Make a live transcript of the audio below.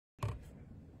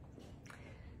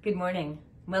Good morning.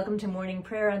 Welcome to morning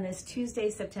prayer on this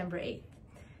Tuesday, September 8th.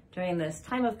 During this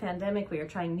time of pandemic, we are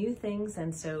trying new things,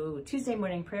 and so Tuesday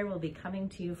morning prayer will be coming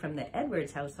to you from the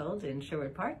Edwards household in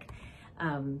Sherwood Park.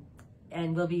 And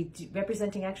we'll be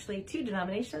representing actually two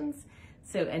denominations,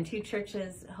 and two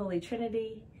churches, Holy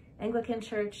Trinity, Anglican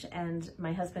Church, and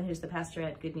my husband, who's the pastor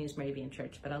at Good News Moravian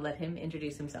Church, but I'll let him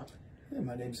introduce himself.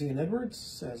 My name's Ian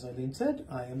Edwards. As Eileen said,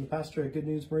 I am the pastor at Good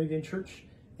News Moravian Church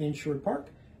in Sherwood Park.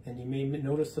 And you may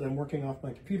notice that I'm working off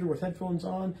my computer with headphones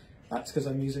on. That's because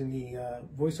I'm using the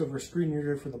voiceover screen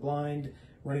reader for the blind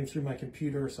running through my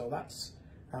computer. So that's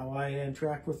how I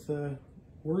interact with the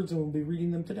words, and we'll be reading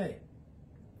them today.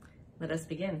 Let us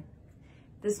begin.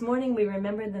 This morning we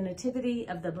remember the Nativity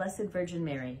of the Blessed Virgin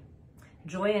Mary.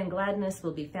 Joy and gladness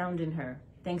will be found in her,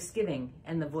 thanksgiving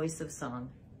and the voice of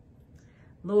song.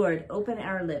 Lord, open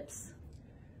our lips,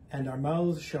 and our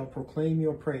mouths shall proclaim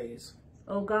your praise.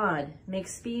 O God, make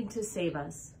speed to save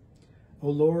us. O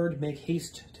Lord, make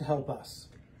haste to help us.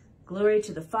 Glory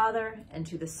to the Father, and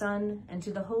to the Son, and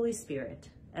to the Holy Spirit,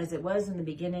 as it was in the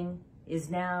beginning, is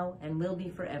now, and will be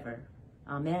forever.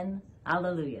 Amen.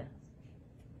 Alleluia.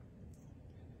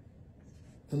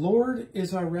 The Lord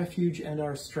is our refuge and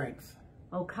our strength.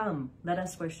 O come, let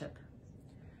us worship.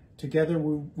 Together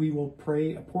we will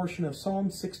pray a portion of Psalm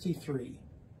 63.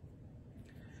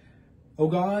 O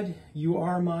God, you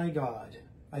are my God.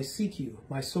 I seek you.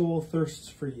 My soul thirsts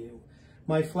for you.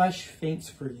 My flesh faints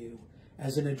for you,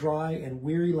 as in a dry and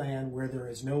weary land where there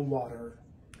is no water.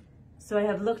 So I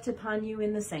have looked upon you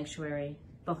in the sanctuary,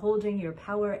 beholding your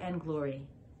power and glory.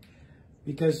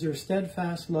 Because your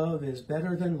steadfast love is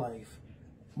better than life,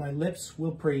 my lips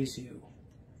will praise you.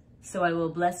 So I will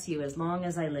bless you as long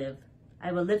as I live.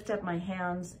 I will lift up my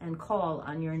hands and call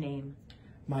on your name.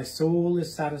 My soul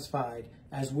is satisfied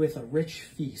as with a rich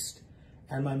feast,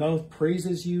 and my mouth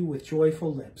praises you with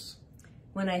joyful lips.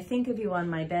 When I think of you on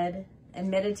my bed and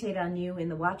meditate on you in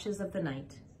the watches of the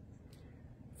night.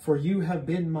 For you have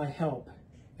been my help,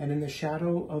 and in the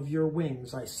shadow of your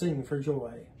wings I sing for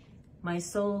joy. My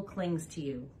soul clings to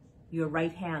you. Your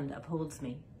right hand upholds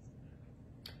me.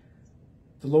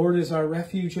 The Lord is our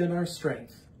refuge and our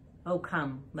strength. O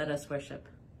come, let us worship.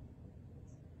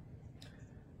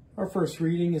 Our first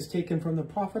reading is taken from the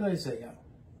prophet Isaiah.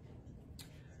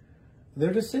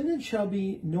 Their descendants shall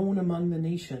be known among the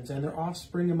nations, and their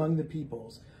offspring among the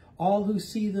peoples. All who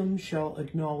see them shall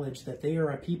acknowledge that they are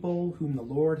a people whom the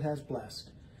Lord has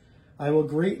blessed. I will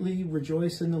greatly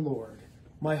rejoice in the Lord.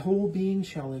 My whole being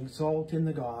shall exalt in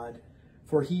the God,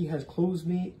 for he has clothed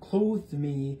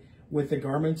me with the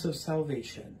garments of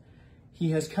salvation.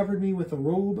 He has covered me with a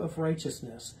robe of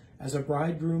righteousness, as a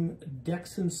bridegroom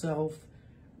decks himself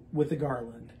with a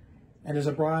garland, and as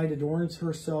a bride adorns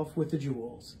herself with the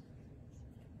jewels.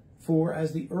 For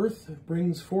as the earth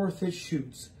brings forth its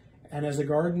shoots, and as a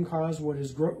garden causes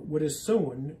what is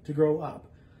sown to grow up,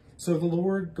 so the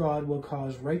Lord God will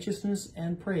cause righteousness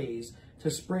and praise to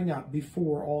spring up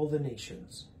before all the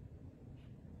nations.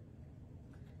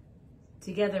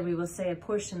 Together we will say a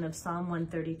portion of Psalm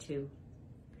 132.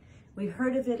 We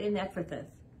heard of it in Ephrathah.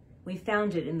 We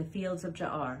found it in the fields of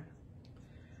Jaar.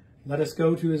 Let us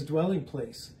go to his dwelling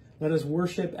place. Let us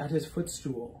worship at his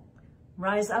footstool.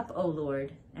 Rise up, O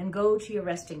Lord, and go to your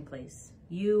resting place,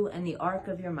 you and the ark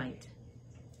of your might.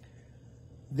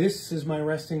 This is my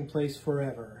resting place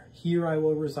forever. Here I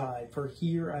will reside, for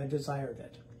here I desired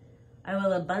it. I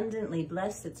will abundantly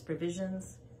bless its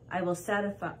provisions. I will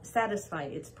satisfy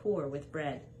its poor with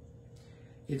bread.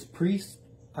 Its priests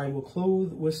I will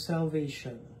clothe with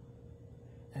salvation,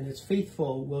 and its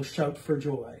faithful will shout for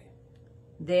joy.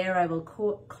 There I will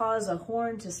cause a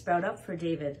horn to sprout up for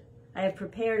David. I have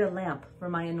prepared a lamp for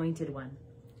my anointed one.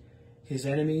 His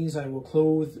enemies I will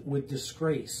clothe with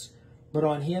disgrace, but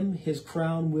on him his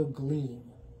crown will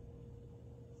gleam.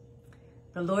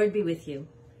 The Lord be with you.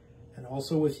 And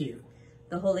also with you.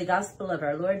 The Holy Gospel of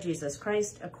our Lord Jesus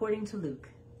Christ according to Luke.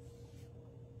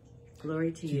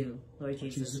 Glory to you, Lord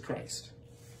Jesus Christ.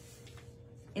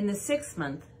 In the 6th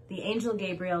month, the angel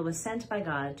Gabriel was sent by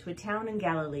God to a town in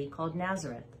Galilee called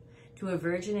Nazareth, to a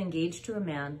virgin engaged to a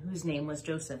man whose name was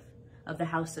Joseph, of the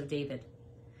house of David.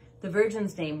 The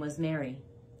virgin's name was Mary.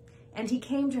 And he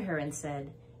came to her and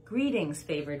said, Greetings,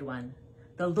 favored one,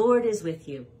 the Lord is with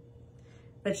you.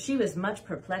 But she was much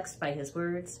perplexed by his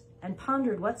words, and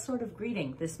pondered what sort of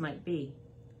greeting this might be.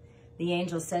 The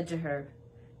angel said to her,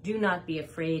 Do not be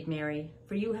afraid, Mary,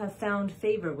 for you have found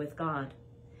favor with God.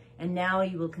 And now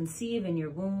you will conceive in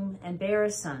your womb and bear a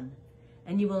son,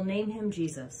 and you will name him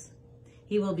Jesus.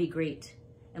 He will be great,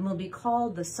 and will be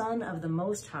called the Son of the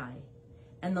Most High,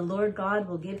 and the Lord God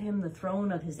will give him the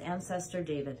throne of his ancestor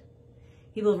David.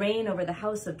 He will reign over the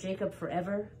house of Jacob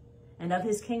forever, and of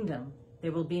his kingdom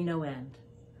there will be no end.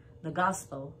 The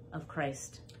Gospel of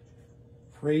Christ.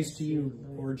 Praise to you,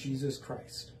 Lord Jesus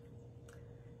Christ.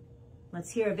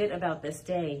 Let's hear a bit about this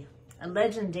day. A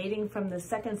legend dating from the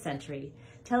 2nd century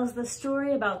tells the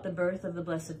story about the birth of the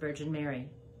Blessed Virgin Mary.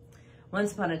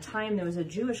 Once upon a time, there was a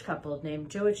Jewish couple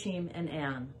named Joachim and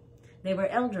Anne. They were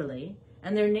elderly,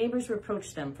 and their neighbors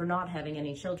reproached them for not having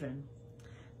any children.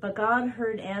 But God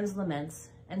heard Anne's laments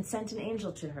and sent an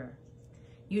angel to her.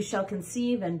 You shall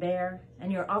conceive and bear,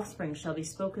 and your offspring shall be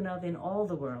spoken of in all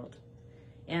the world.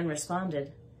 Anne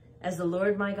responded, As the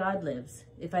Lord my God lives,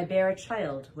 if I bear a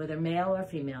child, whether male or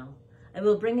female, I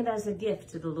will bring it as a gift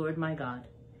to the Lord my God,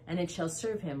 and it shall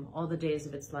serve him all the days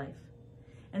of its life.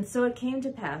 And so it came to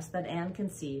pass that Anne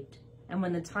conceived, and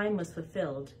when the time was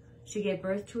fulfilled, she gave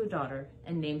birth to a daughter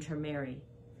and named her Mary.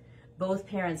 Both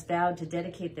parents vowed to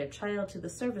dedicate their child to the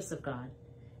service of God,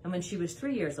 and when she was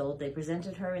 3 years old, they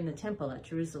presented her in the temple at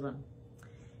Jerusalem.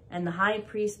 And the high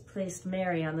priest placed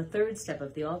Mary on the 3rd step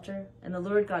of the altar, and the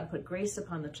Lord God put grace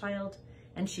upon the child,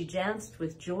 and she danced for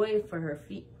joy with her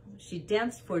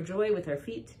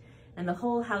feet, and the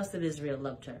whole house of Israel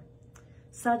loved her.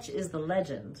 Such is the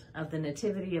legend of the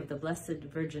Nativity of the Blessed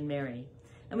Virgin Mary,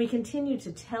 and we continue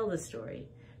to tell the story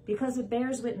because it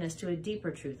bears witness to a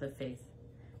deeper truth of faith,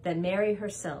 that Mary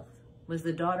herself was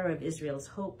the daughter of Israel's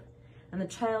hope, and the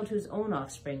child whose own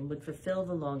offspring would fulfill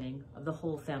the longing of the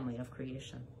whole family of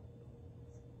creation.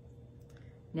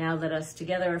 Now let us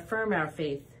together affirm our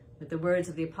faith with the words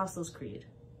of the Apostles' Creed.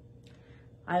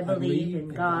 I believe in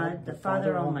God, the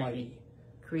Father Almighty,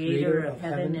 creator of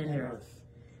heaven and earth.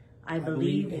 I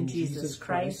believe in Jesus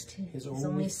Christ, his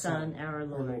only Son, our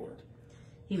Lord.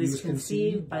 He was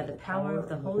conceived by the power of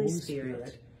the Holy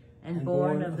Spirit and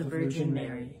born of the Virgin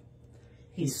Mary.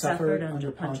 He suffered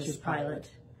under Pontius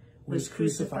Pilate, was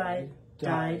crucified,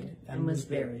 died, and was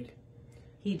buried.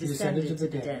 He descended to the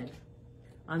dead.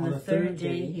 On the 3rd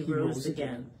day he rose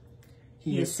again.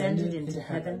 He ascended into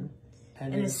heaven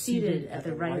and is seated at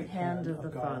the right hand of the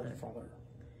Father.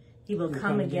 He will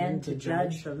come again to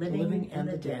judge the living and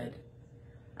the dead.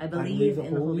 I believe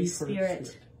in the Holy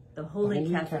Spirit, the Holy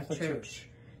Catholic Church,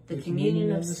 the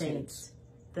communion of saints,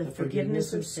 the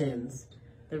forgiveness of sins,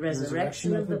 the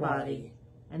resurrection of the body,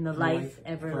 and the life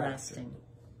everlasting.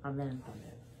 Amen.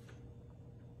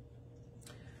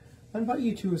 I invite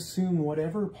you to assume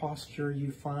whatever posture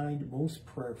you find most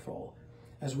prayerful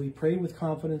as we pray with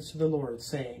confidence to the Lord,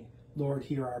 saying, Lord,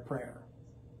 hear our prayer.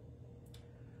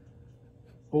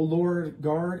 O Lord,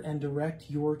 guard and direct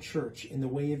your church in the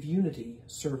way of unity,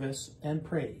 service, and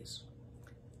praise.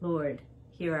 Lord,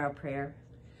 hear our prayer.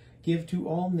 Give to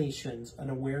all nations an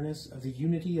awareness of the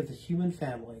unity of the human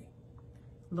family.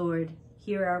 Lord,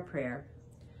 hear our prayer.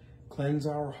 Cleanse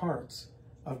our hearts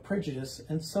of prejudice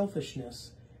and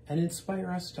selfishness, and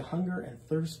inspire us to hunger and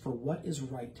thirst for what is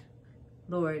right.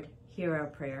 Lord, hear our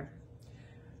prayer.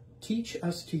 Teach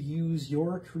us to use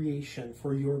your creation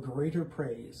for your greater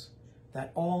praise,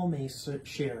 that all may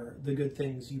share the good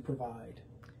things you provide.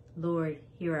 Lord,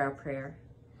 hear our prayer.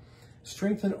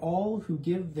 Strengthen all who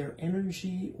give their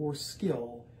energy or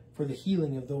skill for the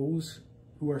healing of those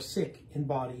who are sick in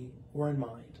body or in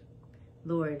mind.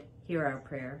 Lord, hear our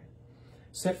prayer.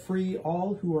 Set free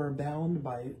all who are bound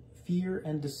by fear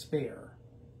and despair.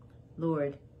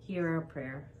 Lord, hear our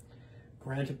prayer.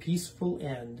 Grant a peaceful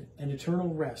end and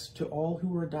eternal rest to all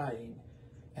who are dying,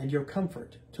 and your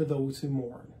comfort to those who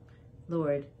mourn.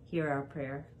 Lord, hear our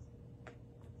prayer.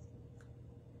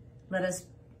 Let us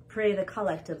pray the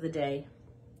collect of the day.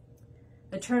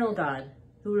 Eternal God,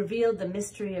 who revealed the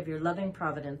mystery of your loving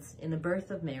providence in the birth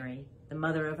of Mary, the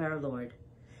mother of our Lord,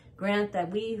 grant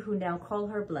that we who now call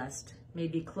her blessed may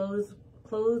be clothed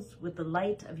with the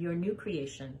light of your new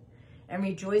creation and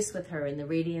rejoice with her in the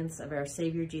radiance of our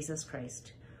Savior Jesus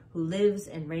Christ, who lives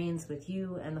and reigns with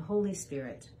you and the Holy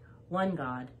Spirit, one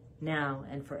God, now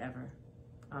and forever.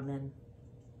 Amen.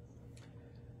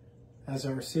 As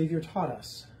our Savior taught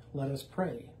us, let us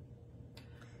pray.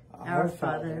 Our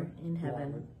Father in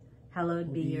heaven,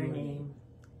 hallowed be your name.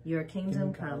 Your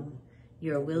kingdom come,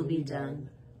 your will be done,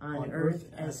 on earth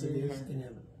as it is in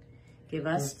heaven. Give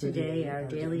us today our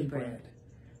daily bread.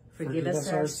 Forgive us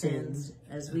our sins,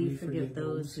 as we forgive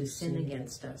those who sin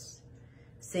against us.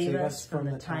 Save us from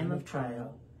the time of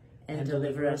trial, and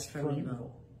deliver us from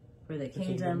evil. For the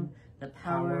kingdom, the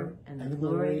power, and the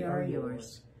glory are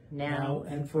yours, now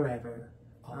and forever.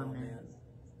 Amen.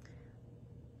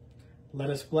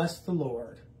 Let us bless the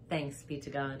Lord. Thanks be to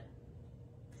God.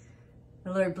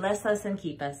 The Lord bless us and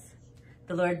keep us.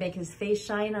 The Lord make his face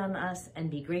shine on us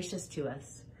and be gracious to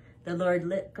us. The Lord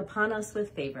look upon us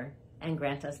with favor and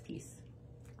grant us peace.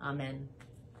 Amen.